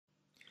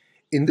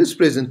In this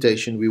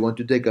presentation, we want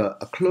to take a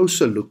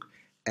closer look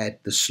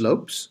at the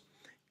slopes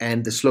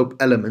and the slope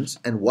elements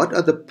and what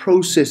are the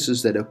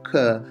processes that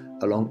occur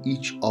along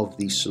each of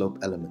these slope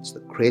elements: the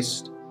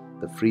crest,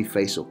 the free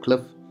face or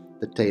cliff,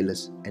 the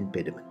tailless, and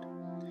pediment.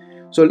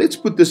 So let's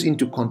put this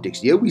into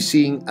context. Here we're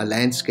seeing a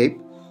landscape,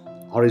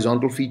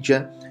 horizontal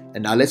feature,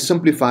 and now let's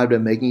simplify it by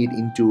making it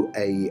into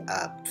a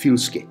field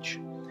sketch.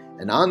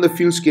 And now in the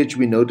field sketch,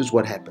 we notice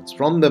what happens.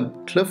 From the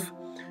cliff,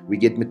 we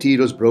get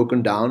materials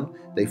broken down.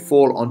 They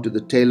fall onto the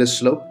tailless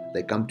slope.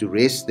 They come to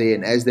rest there,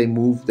 and as they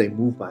move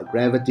by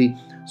gravity.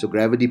 So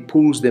gravity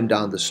pulls them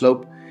down the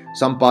slope.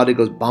 Some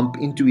particles bump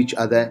into each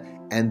other,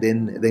 and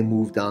then they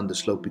move down the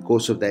slope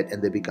because of that,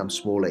 and they become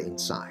smaller in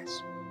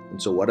size.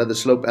 And so what are the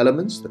slope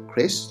elements? The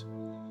crest,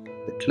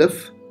 the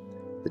cliff,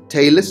 the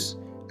tailless,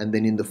 and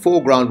then in the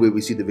foreground where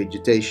we see the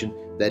vegetation,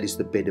 that is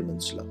the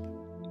pediment slope.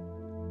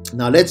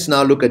 Now let's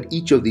look at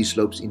each of these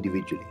slopes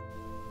individually.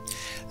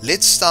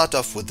 Let's start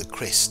off with the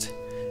crest.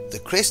 The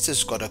crest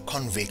has got a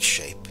convex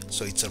shape,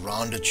 so it's a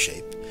rounded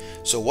shape.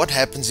 So what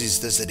happens is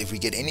this, that if we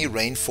get any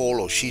rainfall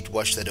or sheet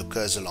wash that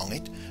occurs along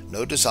it,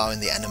 notice how in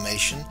the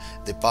animation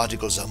the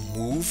particles are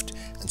moved,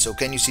 and so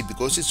can you see,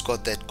 because it's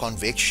got that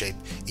convex shape,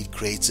 it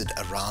creates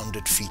a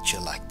rounded feature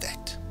like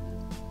that.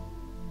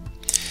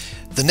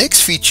 The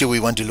next feature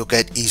we want to look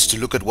at is to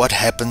look at what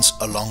happens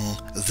along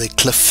the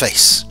cliff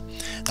face.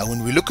 Now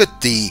when we look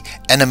at the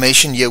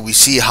animation here, we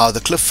see how the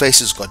cliff face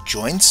has got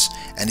joints,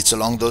 and it's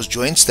along those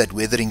joints that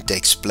weathering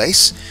takes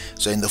place,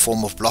 so in the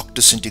form of block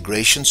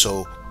disintegration.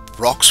 So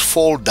rocks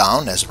fall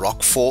down as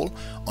rock fall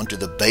onto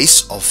the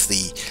base of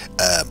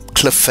the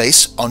cliff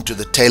face, onto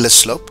the tailless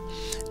slope.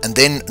 And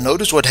then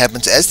notice what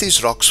happens as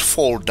these rocks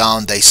fall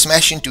down, they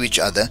smash into each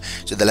other,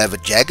 so they'll have a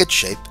jagged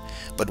shape.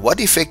 But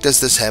what effect does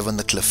this have on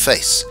the cliff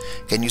face?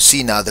 Can you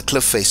see now the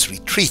cliff face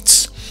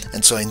retreats?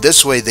 And so in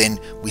this way then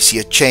we see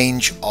a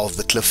change of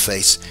the cliff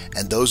face,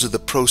 and those are the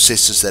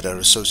processes that are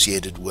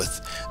associated with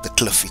the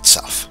cliff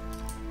itself.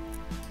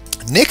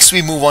 Next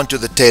we move on to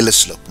the tailless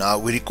slope. Now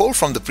we recall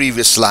from the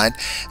previous slide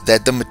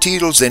that the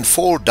materials then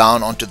fall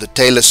down onto the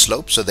tailless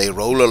slope, so they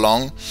roll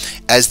along.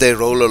 As they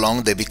roll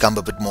along, they become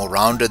a bit more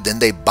rounded, then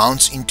they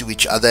bounce into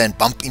each other and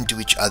bump into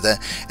each other,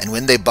 and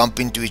when they bump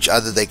into each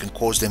other they can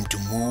cause them to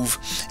move.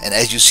 And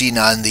as you see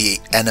now in the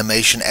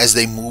animation, as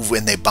they move,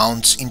 when they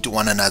bounce into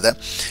one another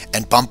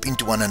and bump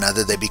into one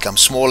another, they become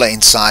smaller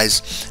in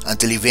size,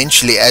 until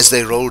eventually as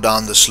they roll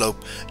down the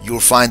slope, you'll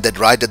find that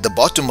right at the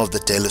bottom of the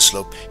tailless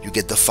slope you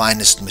get the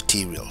finest materials.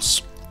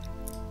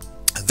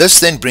 This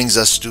then brings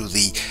us to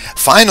the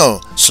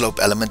final slope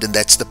element, and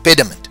that's the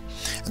pediment.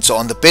 And so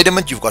on the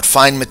pediment you've got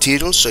fine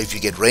materials, so if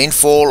you get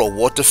rainfall or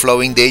water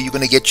flowing there, you're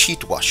going to get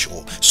sheet wash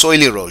or soil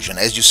erosion.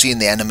 As you see in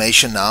the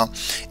animation now,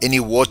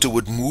 any water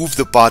would move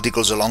the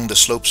particles along the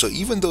slope, so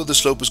even though the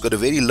slope has got a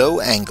very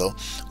low angle,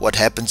 what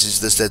happens is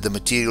this, that the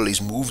material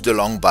is moved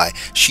along by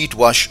sheet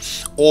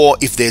wash. Or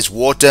if there's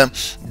water,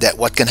 that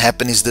what can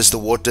happen is this, the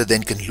water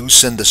then can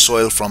loosen the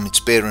soil from its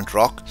parent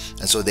rock,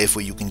 and so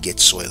therefore you can get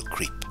soil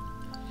creep.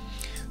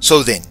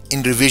 So then,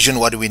 in revision,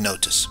 what do we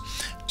notice?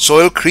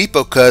 Soil creep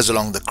occurs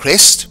along the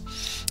crest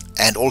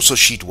and also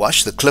sheet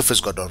wash. The cliff has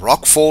got a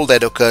rock fall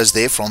that occurs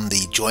there from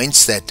the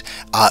joints that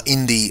are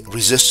in the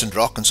resistant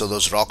rock, and so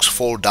those rocks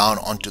fall down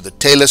onto the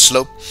tailless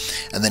slope.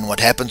 And then what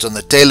happens on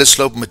the tailless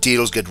slope,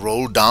 materials get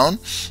rolled down,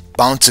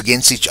 bounce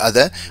against each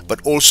other,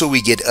 but also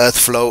we get earth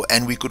flow,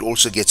 and we could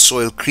also get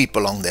soil creep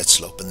along that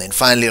slope. And then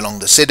finally along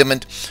the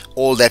sediment,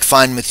 all that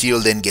fine material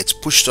then gets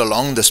pushed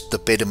along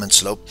the pediment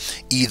slope,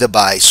 either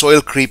by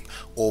soil creep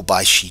or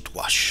by sheet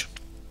wash.